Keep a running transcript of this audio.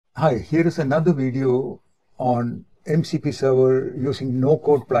Hi, here is another video on MCP Server using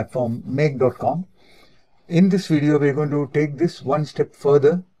no-code platform make.com. In this video, we are going to take this one step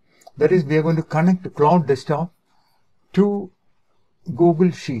further. That is, we are going to connect Claude Desktop to Google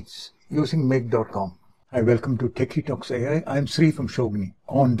Sheets using make.com. Hi, welcome to Techie Talks AI. I am Sri from Schogini.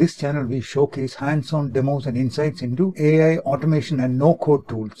 On this channel, we showcase hands-on demos and insights into AI automation and no-code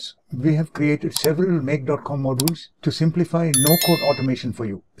tools. We have created several make.com modules to simplify no-code automation for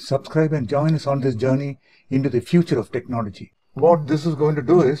you. Subscribe and join us on this journey into the future of technology. What this is going to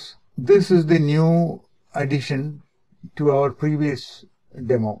do is, this is the new addition to our previous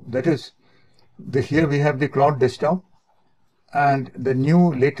demo. That is, here we have the Claude Desktop, and the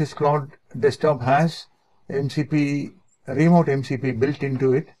new latest Claude Desktop has MCP, remote MCP built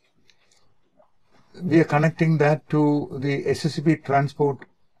into it. We are connecting that to the SSCP transport.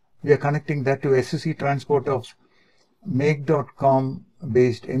 We are connecting that to SSC transport of make.com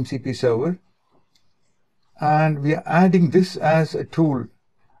based MCP server. And we are adding this as a tool.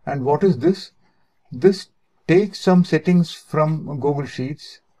 And what is this? This takes some settings from Google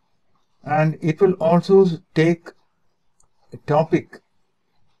Sheets, and it will also take a topic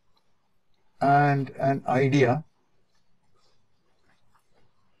and an idea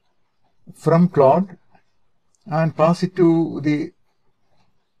from Claude and pass it to the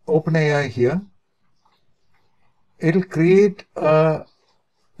OpenAI here. It will create a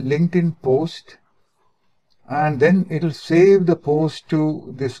LinkedIn post, and then it will save the post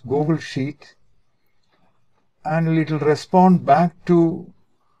to this Google Sheet, and it will respond back to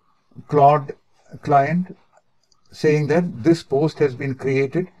Claude client saying that this post has been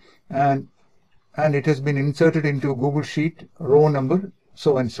created and it has been inserted into Google Sheet row number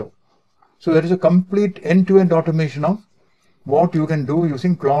so and so. So there is a complete end-to-end automation of what you can do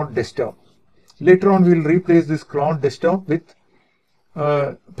using Claude Desktop. Later on, we will replace this Claude Desktop with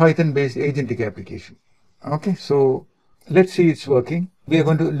a Python-based agentic application. Okay, so let's see it's working. We are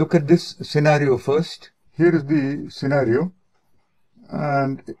going to look at this scenario first. Here is the scenario,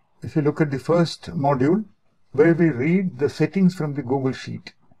 and if you look at the first module where we read the settings from the Google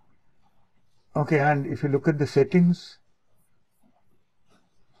Sheet. Okay, and if you look at the settings,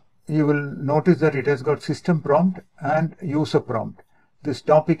 you will notice that it has got system prompt and user prompt. This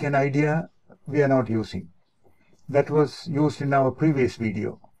topic and idea we are not using. That was used in our previous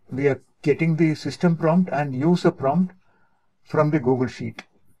video. We are getting the system prompt and user prompt from the Google Sheet.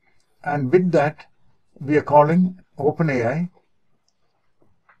 And with that, we are calling OpenAI.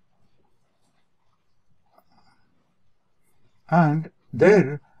 And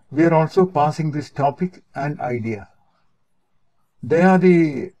there, we are also passing this topic and idea. They are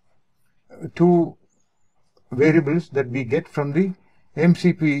the two variables that we get from the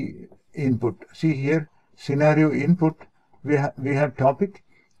MCP input. See here, scenario input, we have topic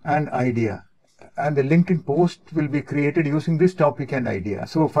and idea. And the LinkedIn post will be created using this topic and idea.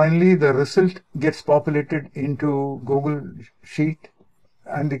 So finally, the result gets populated into Google Sheet,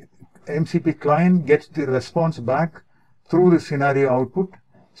 and the MCP client gets the response back through the scenario output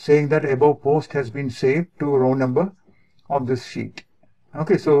saying that above post has been saved to row number of this sheet.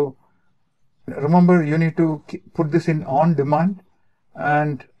 Okay, so remember, you need to put this in on demand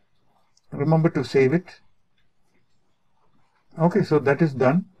and remember to save it. Okay, so that is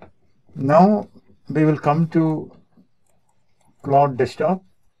done. Now we will come to Claude Desktop.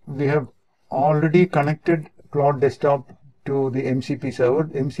 We have already connected Claude Desktop to the MCP server.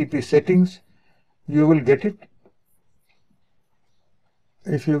 MCP settings, you will get it.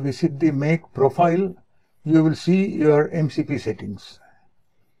 If you visit the make profile, you will see your MCP settings.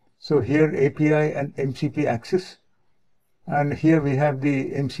 So here API and MCP access, and here we have the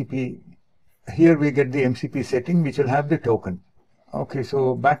MCP. Here we get the MCP setting which will have the token. Okay,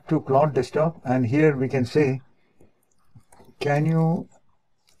 so back to Claude Desktop, and here we can say, can you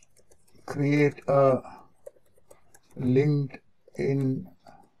create a LinkedIn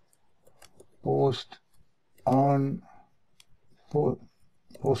post on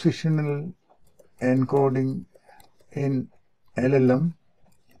positional encoding in LLM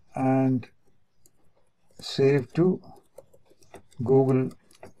and save to Google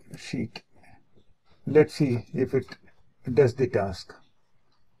Sheet. Let's see if it does the task.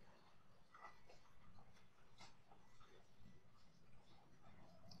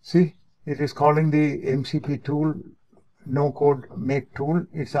 See, it is calling the MCP tool, no code make tool.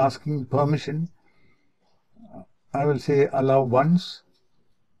 It's asking permission. I will say allow once.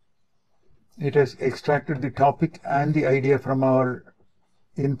 It has extracted the topic and the idea from our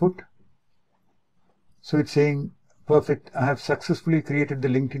input. So it's saying, perfect, I have successfully created the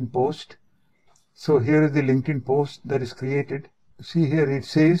LinkedIn post. So here is the LinkedIn post that is created. See here, it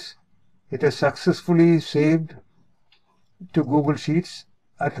says it has successfully saved to Google Sheets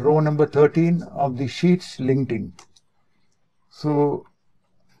at row number 13 of the Sheets LinkedIn. So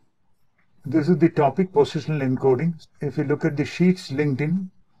this is the topic, positional encoding. If you look at the Sheets LinkedIn,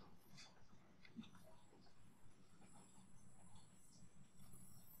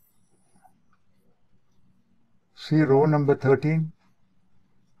 see row number 13.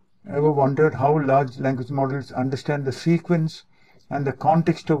 Ever wondered how large language models understand the sequence and the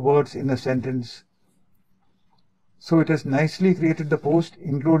context of words in a sentence? So it has nicely created the post,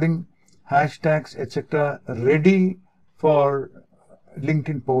 including hashtags, etc., ready for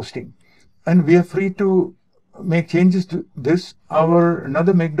LinkedIn posting. And we are free to make changes to this. Our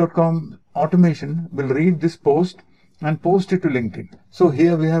another make.com automation will read this post and post it to LinkedIn. So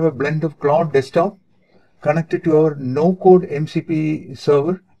here we have a blend of Claude Desktop connected to our no-code MCP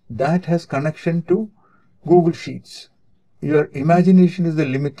server that has connection to Google Sheets. Your imagination is the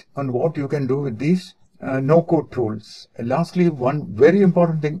limit on what you can do with these no-code tools. And lastly, one very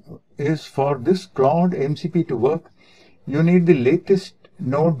important thing is, for this Claude MCP to work, you need the latest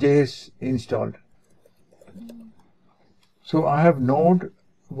Node.js installed. So I have Node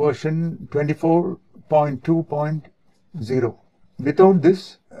version 24.2.0. Without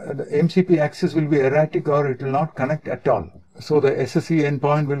this, the MCP access will be erratic or it will not connect at all. So the SSE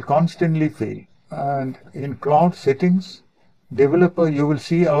endpoint will constantly fail. And in Claude settings, developer, you will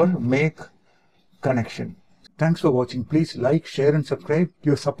see our make connection. Thanks for watching. Please like, share and subscribe.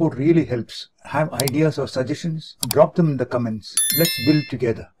 Your support really helps. Have ideas or suggestions? Drop them in the comments. Let's build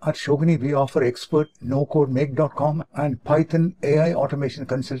together. At Schogini, we offer expert no-code make.com and Python AI automation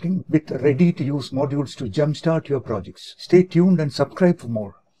consulting with ready-to-use modules to jumpstart your projects. Stay tuned and subscribe for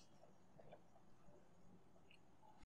more.